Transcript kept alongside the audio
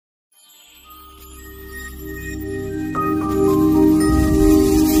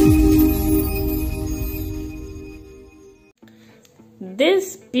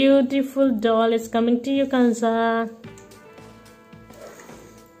beautiful doll is coming to you, Kanzah.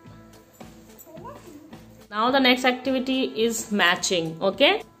 Now the next activity is matching,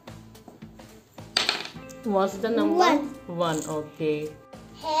 okay? What's the number? 1. 1, okay.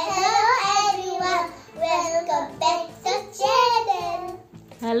 Hello everyone, welcome back to channel.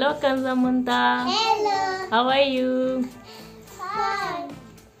 Hello Kanzah, Muntaha. Hello. How are you? Fine.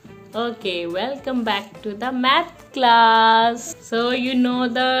 Okay, welcome back to the math class. So you know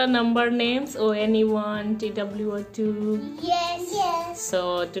the number names ONE1, TWO2. Yes, yes.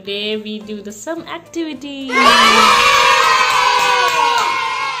 So today we do the sum activity. Let's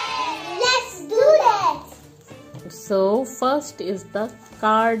do that. So first is the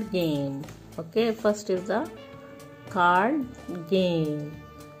card game. Okay, first is the card game.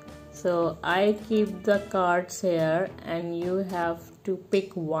 So I keep the cards here and you have to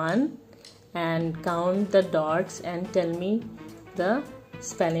pick one and count the dots and tell me the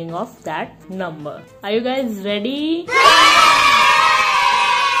spelling of that number. Are you guys ready?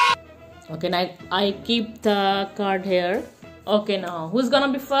 Okay, now I keep the card here. Okay, now who's gonna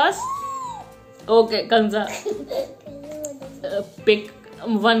be first? Okay, Kanzah. Pick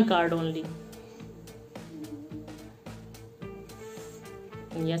one card only.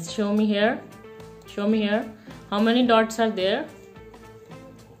 Yes, show me here. Show me here. How many dots are there?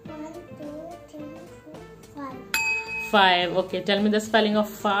 1, 2, 3, 4, 5. 5. Okay, tell me the spelling of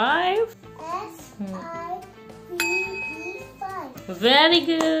 5. FIVE 5. Very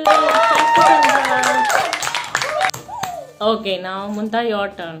good. Thank you, Kanzah. Okay, now Muntaha, your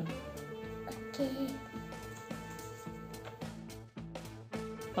turn. Okay.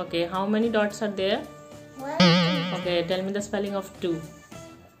 Okay, how many dots are there? 1. Okay, tell me the spelling of 2.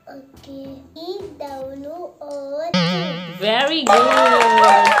 Okay. EWO2. Very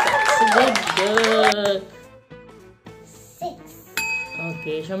good. That's good. 6.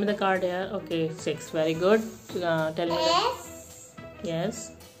 Okay, show me the card here. Okay, 6. Very good. Tell me. S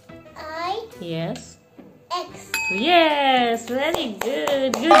Yes. I Yes. X. Yes. Very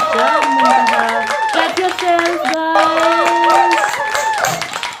good. Good job, Muntaha. Clap yourself, guys.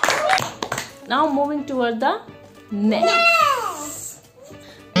 Now moving toward the next.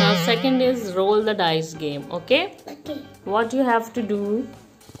 Now second is roll the dice game. Okay. Okay. What you have to do,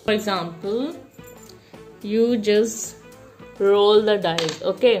 for example, you just roll the dice.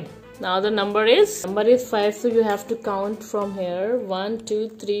 Okay, now the number is 5, so you have to count from here 1 2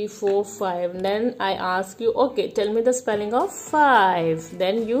 3 4 5. Then I ask you, okay, tell me the spelling of 5.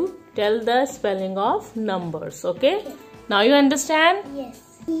 Then you tell the spelling of numbers. Okay, now you understand? Yes.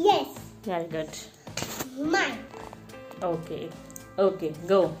 Yes. Very good. Mine. Okay, okay,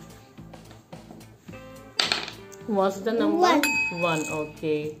 go. What's the number? 1. 1.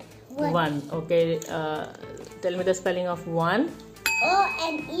 Okay. 1. 1. Okay. Tell me the spelling of 1.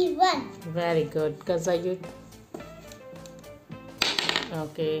 ONE1. Very good. Kanzah, you.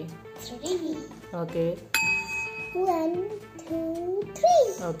 Okay. 3. Okay. 1, 2,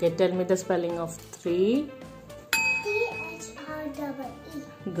 3. Okay. Tell me the spelling of 3.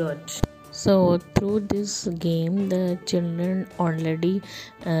 THREE. Good. So through this game, the children already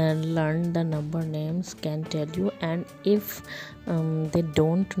learn the number names, can tell you, and if they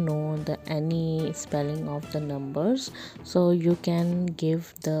don't know any spelling of the numbers, so you can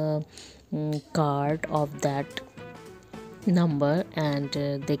give the card of that number and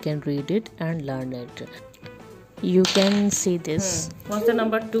they can read it and learn it. You can see this. What's the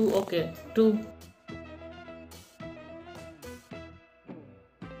number? 2. Okay, 2.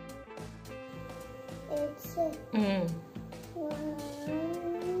 It's 1,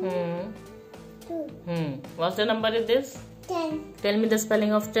 2, What's the number is this? 10. Tell me the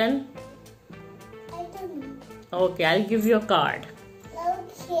spelling of 10. I don't know. Okay, I'll give you a card.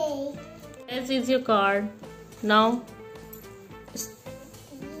 Okay. This is your card. Now,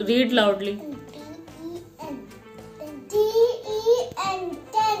 read loudly. TEN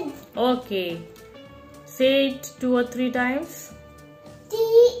 10. Okay. Say it 2 or 3 times.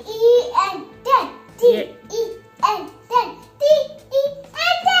 TEN 10. Yeah. TEN 10. TEN 10.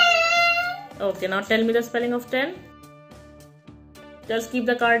 Okay, now tell me the spelling of 10. Just keep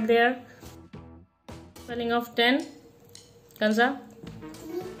the card there. Spelling of 10. Kanzah?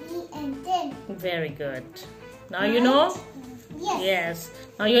 TEN 10. Very good. Now you know? Yes. Yes.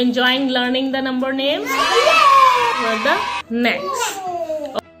 Now you're enjoying learning the number names? For the next.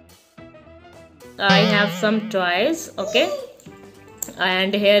 I have some toys, okay?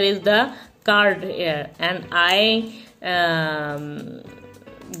 And here is the card here, and I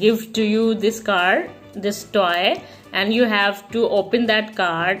give to you this card, this toy, and you have to open that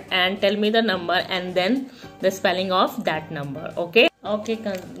card and tell me the number and then the spelling of that number. Okay. Okay,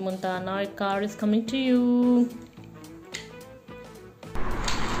 Muntaha, now a card is coming to you.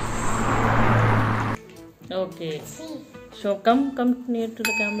 Okay. 3. So come near to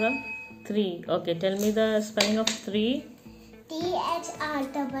the camera. 3. Okay, tell me the spelling of 3. THREE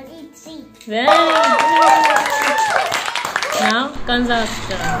 3. Very good. Now Kanzah's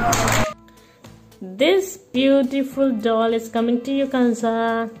turn. This beautiful doll is coming to you,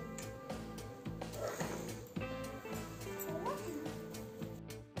 Kanzah.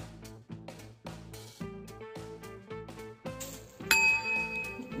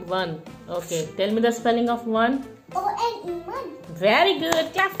 One. Okay, tell me the spelling of 1. ONE. Very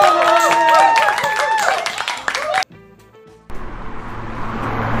good. Clap for her.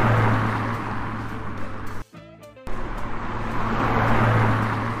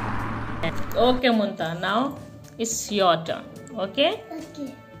 Okay, Muntaha, now it's your turn. Okay?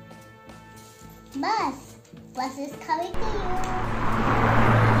 Okay. Bus. Bus is coming to you.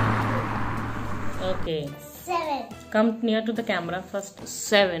 Okay. 7. Come near to the camera first.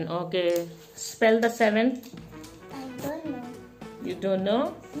 7. Okay. Spell the 7. I don't know. You don't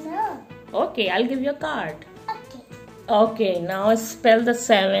know? No. Okay, I'll give you a card. Okay. Okay, now spell the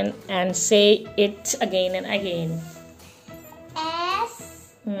 7 and say it again and again.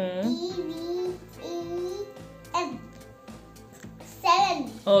 SEVEN.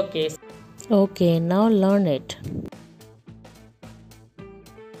 7. Okay. Okay, now learn it.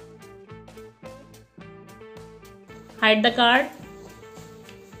 Hide the card.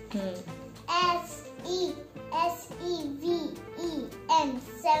 SEVEN.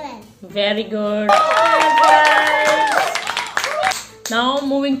 7. Very good. Now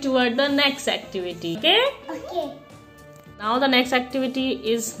moving toward the next activity. Okay? Okay. Now the next activity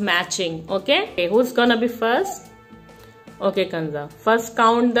is matching. Okay, who's gonna be first? Okay, Kanzah. First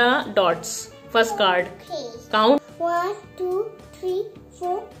count the dots. First card. Okay. Count. 1, 2, 3,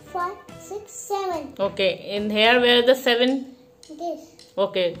 4, 5, 6, 7. Okay, in here where the 7. This.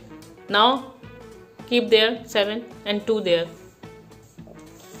 Okay. Now keep there 7 and 2 there.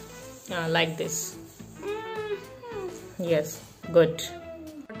 Like this. Yes. Good.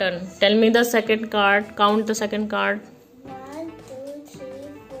 Turn. Tell me the second card. Count the second card. 1, 2, 3,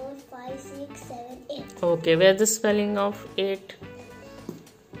 4, 5, 6, 7, 8. Okay, where's the spelling of 8?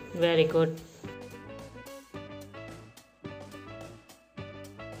 Very good.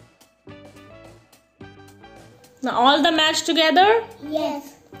 Now all the match together?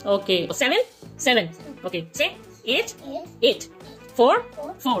 Yes. Okay. 7? 7. Okay. Say 8? 8. 8. 4?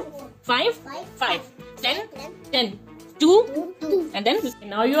 4. 4. 5? 5. 5. 10? 10. 2? 2. And then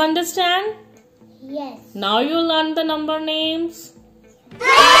now you understand? Yes. Now you learn the number names.